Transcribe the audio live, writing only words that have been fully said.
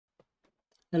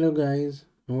Hello guys,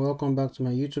 and welcome back to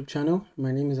my YouTube channel.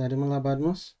 My name is Ademola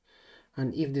Badmus,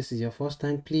 and if this is your first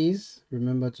time, please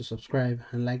remember to subscribe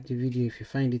and like the video if you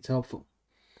find it helpful.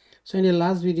 So in the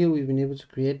last video, we've been able to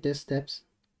create these steps,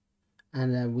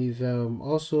 and we've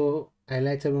also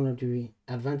highlighted one of the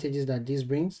advantages that this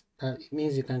brings. It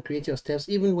means you can create your steps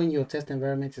even when your test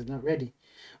environment is not ready,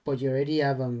 but you already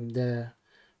have the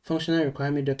functional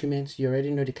requirement documents. You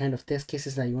already know the kind of test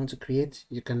cases that you want to create.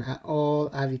 You can all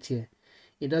have it here.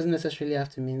 It doesn't necessarily have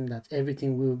to mean that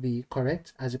everything will be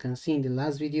correct. As you can see in the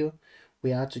last video, we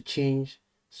had to change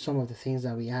some of the things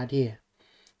that we had here.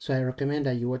 So I recommend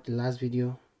that you watch the last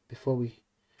video before we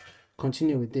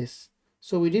continue with this.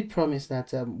 So we did promise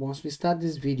that once we start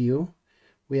this video,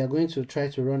 we are going to try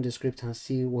to run the script and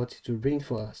see what it will bring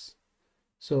for us.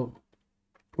 So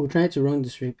we'll try to run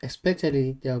the script.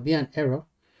 Expectedly, there will be an error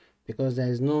because there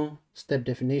is no step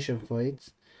definition for it,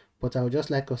 but I would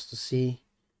just like us to see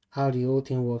how the whole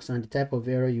thing works and the type of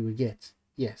error you will get.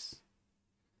 Yes,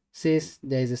 says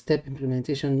there is a step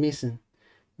implementation missing,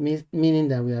 meaning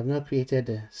that we have not created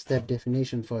a step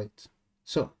definition for it.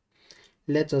 So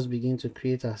let us begin to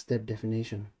create our step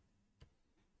definition.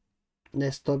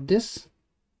 Let's stop this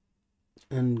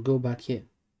and go back here.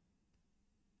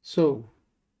 So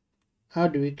how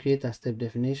do we create a step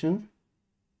definition?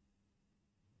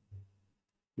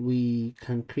 We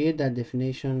can create that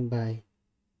definition by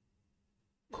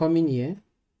coming here.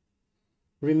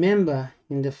 Remember,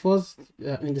 in the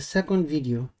second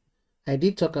video, I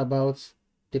did talk about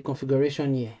the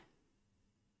configuration here.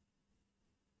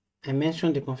 I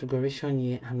mentioned the configuration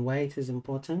here and why it is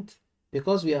important.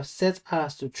 Because we have set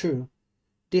ours to true,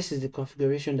 this is the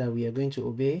configuration that we are going to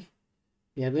obey.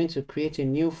 We are going to create a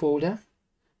new folder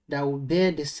that will bear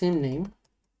the same name.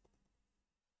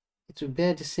 It will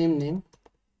bear the same name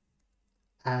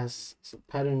as,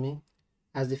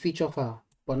 as the feature file,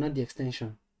 but not the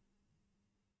extension.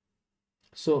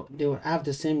 So they will have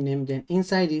the same name. Then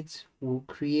inside it, we'll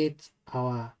create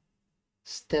our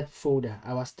step folder,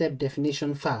 our step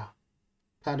definition file.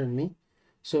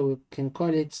 So we can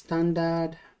call it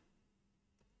standard,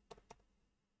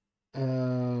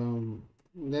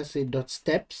 let's say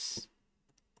 .steps,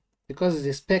 because it's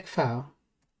a spec file,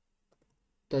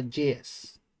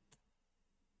 .js.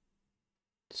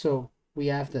 So we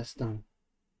have this done,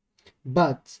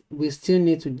 but we still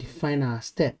need to define our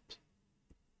step.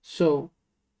 So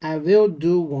I will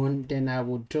do one, then I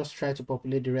will just try to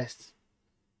populate the rest.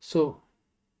 So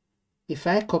if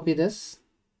I copy this,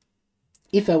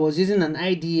 if I was using an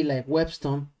IDE like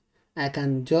WebStorm, I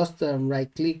can just right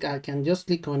click, I can just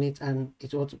click on it and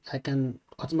I can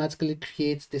automatically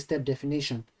create the step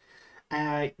definition.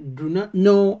 I do not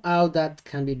know how that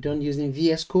can be done using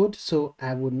VS Code, so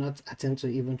I would not attempt to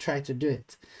even try to do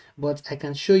it. But I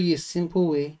can show you a simple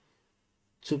way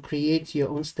to create your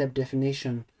own step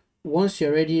definition. Once you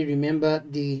already remember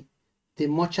the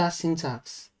mocha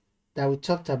syntax that we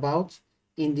talked about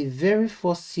in the very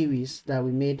first series that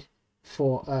we made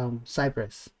for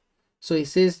Cypress. So it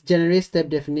says generate step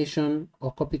definition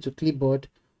or copy to clipboard,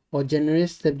 or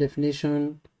generate step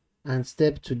definition and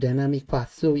step to dynamic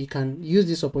path. So you can use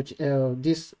this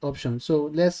option. So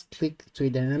let's click to a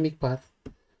dynamic path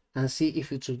and see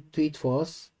if it will do it for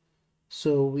us.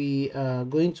 So we are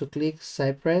going to click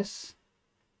Cypress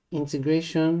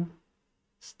integration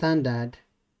standard.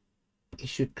 It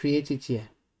should create it here.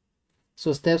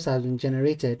 So steps have been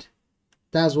generated.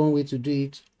 That's one way to do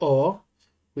it, or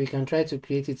we can try to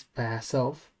create it by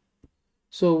ourselves.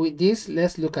 So with this,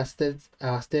 let's look at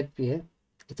our step here.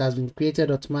 It has been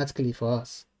created automatically for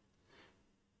us.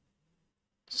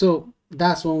 So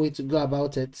that's one way to go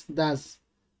about it.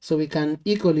 So we can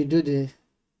equally do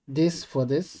this for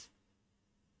this.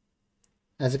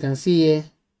 As you can see here,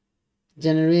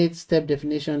 generate step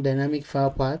definition dynamic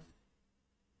file path.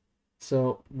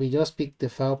 So we just pick the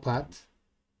file path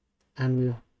and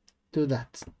we'll do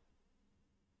that.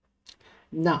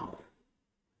 Now,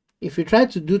 if we try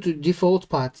to do the default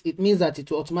path, it means that it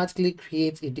will automatically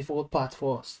create a default path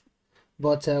for us.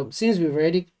 But since we've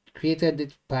already created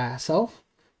it by ourselves,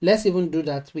 let's even do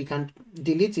that. We can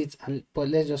delete it, but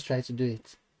let's just try to do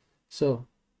it. So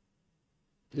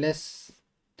let's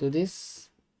do this.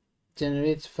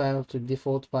 Generate file to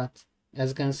default path. As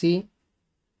you can see,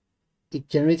 it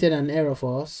generated an error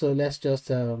for us. So let's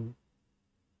just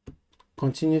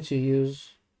continue to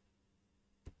use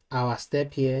our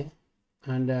step here,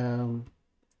 and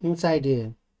inside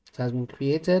here it has been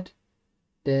created.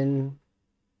 Then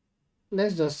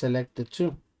let's just select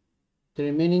the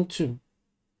remaining two.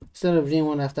 Instead of doing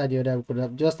one after the other, we could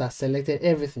have just selected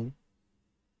everything,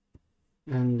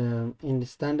 and in the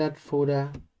standard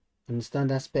folder and the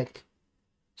standard spec,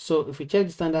 So if we check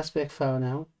the standard spec file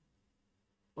now,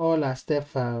 all our step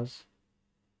files,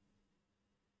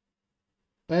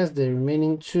 where's the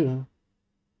remaining two?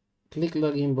 Click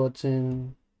login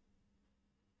button.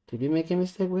 Did we make a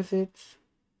mistake with it?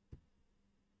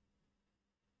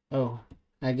 Oh,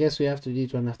 I guess we have to do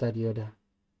it one after the other.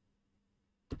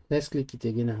 Let's click it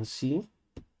again and see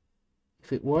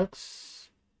if it works.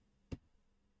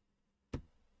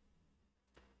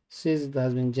 Says it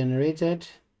has been generated.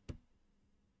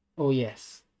 Oh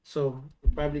yes, so we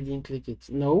probably didn't click it.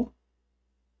 No,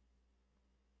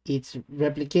 it's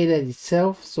replicated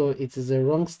itself, so it is a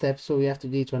wrong step, so we have to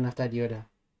do it one after the other.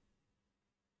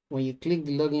 When you click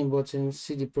the login button,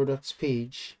 see the products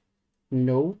page.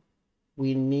 No,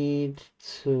 we need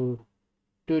to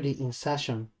do the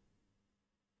insertion.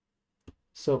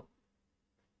 So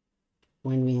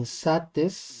when we insert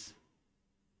this,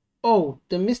 oh,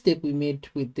 the mistake we made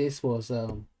with this was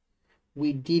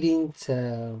we didn't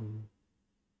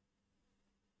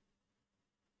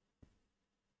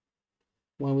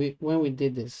when we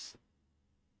did this,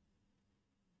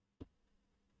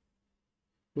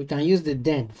 we can use the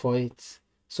then for it.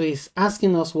 So it's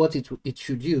asking us what it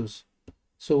should use.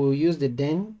 So we'll use the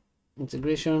then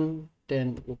integration,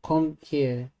 then we'll come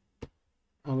here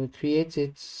and we create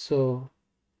it. So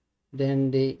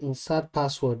then the insert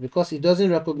password, because it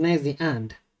doesn't recognize the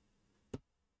and,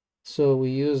 so we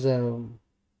use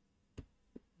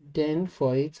then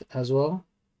for it as well.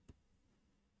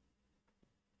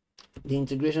 The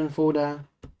integration folder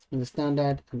and the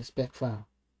standard and the spec file.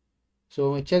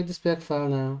 So when we check the spec file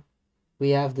now,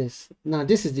 we have this. Now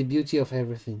this is the beauty of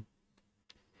everything.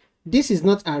 This is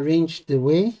not arranged the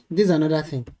way, this is another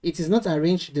thing. It is not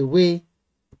arranged the way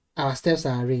our steps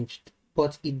are arranged,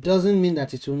 but it doesn't mean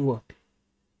that it won't work.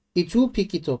 It will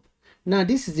pick it up. Now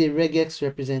this is a regex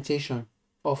representation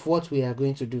of what we are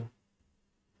going to do.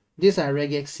 These are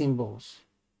regex symbols,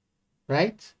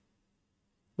 right?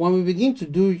 When we begin to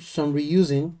do some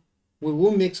reusing, we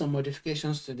will make some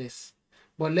modifications to this,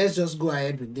 but let's just go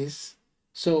ahead with this.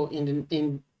 So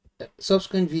in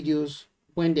subsequent videos,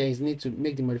 when there is need to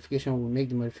make the modification, we'll make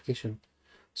the modification.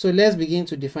 So let's begin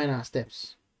to define our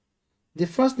steps. The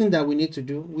first thing that we need to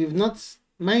do, we've not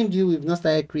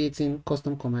started creating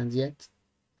custom commands yet.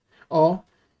 Or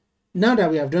now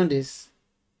that we have done this,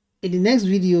 in the next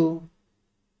video,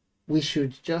 we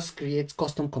should just create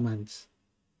custom commands.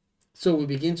 So we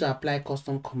begin to apply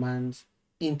custom commands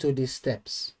into these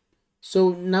steps. So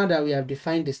now that we have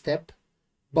defined the step,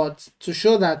 but to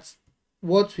show that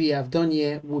what we have done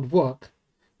here would work,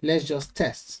 let's just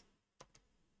test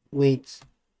with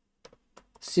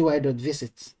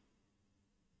cy.visit.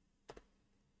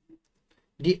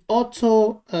 The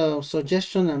auto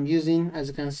suggestion I'm using, as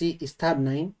you can see, is tab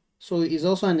 9. So it's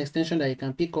also an extension that you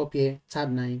can pick up here, tab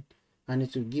 9, and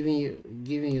it will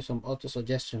giving you some auto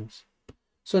suggestions.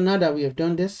 So now that we have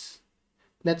done this,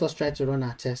 let us try to run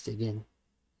our test again.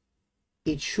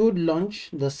 It should launch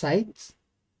the site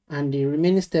and the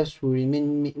remaining steps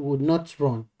would not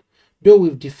run, though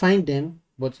we've defined them,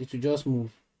 but it will just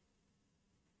move.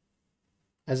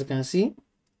 As you can see,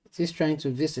 it is trying to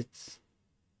visit.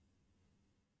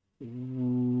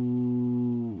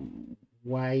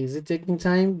 Why is it taking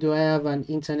time? Do I have an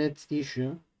internet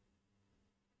issue?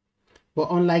 But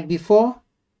unlike before,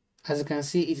 as you can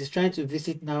see, it is trying to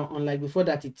visit now. Unlike before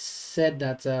that it said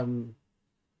that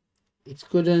it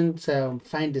couldn't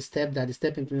find the step, that the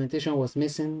step implementation was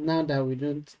missing. Now that we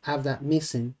don't have that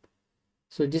missing,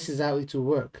 so this is how it will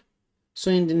work. So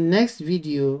in the next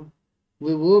video,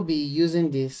 we will be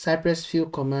using the Cypress fill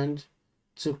command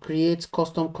to create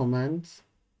custom commands.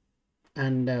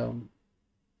 And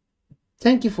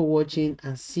thank you for watching,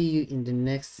 and see you in the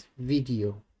next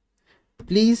video.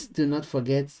 Please do not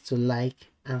forget to like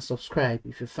and subscribe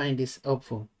if you find this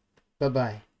helpful. Bye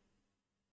bye.